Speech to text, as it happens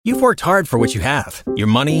You've worked hard for what you have. Your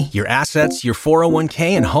money, your assets, your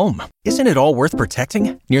 401k, and home. Isn't it all worth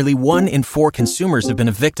protecting? Nearly 1 in 4 consumers have been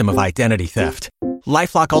a victim of identity theft.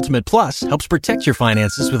 LifeLock Ultimate Plus helps protect your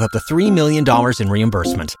finances with up to $3 million in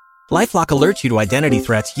reimbursement. LifeLock alerts you to identity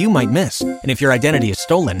threats you might miss. And if your identity is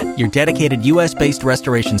stolen, your dedicated U.S.-based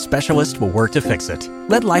restoration specialist will work to fix it.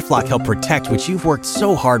 Let LifeLock help protect what you've worked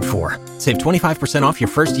so hard for. Save 25% off your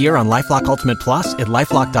first year on LifeLock Ultimate Plus at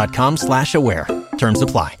LifeLock.com/aware. Terms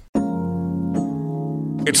apply.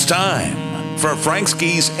 It's time for Frank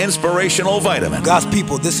Ski's Inspirational Vitamin. God's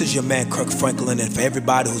people, this is your man, Kirk Franklin, and for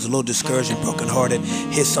everybody who's a little discouraged and brokenhearted,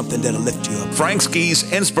 here's something that'll lift you up. Frank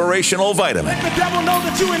Ski's Inspirational Vitamin. Let the devil know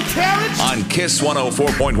that you encouraged. On KISS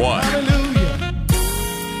 104.1. Hallelujah.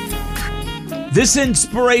 This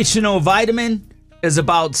Inspirational Vitamin is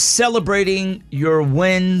about celebrating your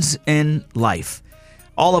wins in life.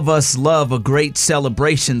 All of us love a great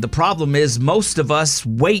celebration. The problem is most of us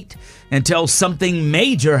wait until something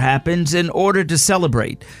major happens in order to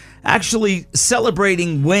celebrate. Actually,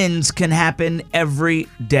 celebrating wins can happen every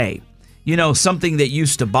day. You know, something that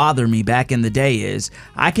used to bother me back in the day is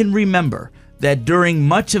I can remember that during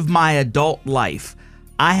much of my adult life,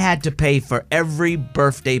 I had to pay for every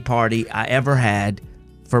birthday party I ever had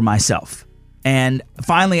for myself. And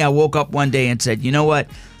finally, I woke up one day and said, you know what?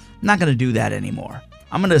 I'm not going to do that anymore.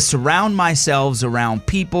 I'm going to surround myself around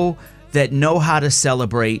people that know how to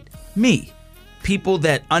celebrate me. People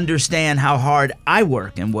that understand how hard I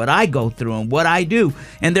work and what I go through and what I do.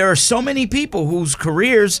 And there are so many people whose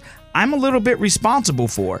careers I'm a little bit responsible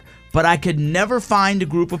for, but I could never find a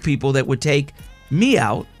group of people that would take me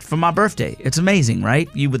out for my birthday. It's amazing, right?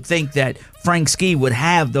 You would think that Frank Ski would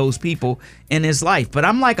have those people in his life, but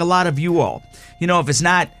I'm like a lot of you all. You know, if it's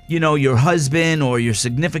not, your husband or your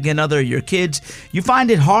significant other, or your kids, you find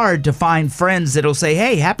it hard to find friends that'll say,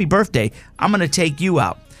 hey, happy birthday, I'm going to take you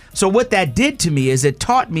out. So what that did to me is it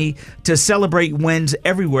taught me to celebrate wins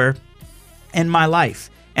everywhere in my life.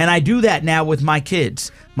 And I do that now with my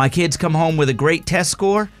kids. My kids come home with a great test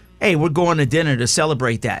score. Hey, we're going to dinner to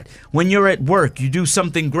celebrate that. When you're at work, you do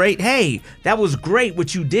something great. Hey, that was great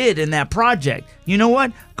what you did in that project. You know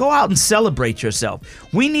what? Go out and celebrate yourself.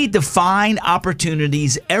 We need to find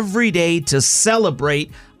opportunities every day to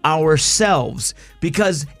celebrate ourselves.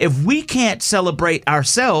 Because if we can't celebrate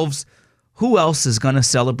ourselves, who else is going to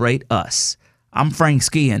celebrate us? I'm Frank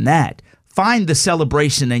Ski, and that. Find the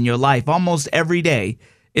celebration in your life almost every day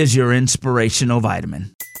is your Inspirational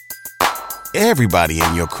Vitamin. Everybody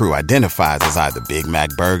in your crew identifies as either Big Mac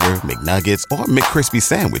Burger, McNuggets, or McCrispy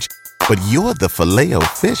Sandwich. But you're the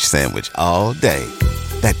Filet-O-Fish Sandwich all day.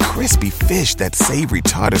 That crispy fish, that savory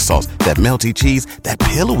tartar sauce, that melty cheese, that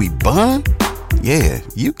pillowy bun. Yeah,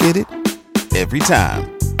 you get it. Every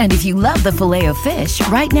time. And if you love the Filet-O-Fish,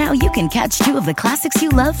 right now you can catch 2 of the classics you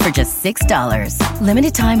love for just $6.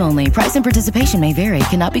 Limited time only. Price and participation may vary.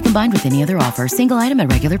 Cannot be combined with any other offer. Single item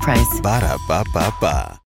at regular price. Ba-da-ba-ba-ba.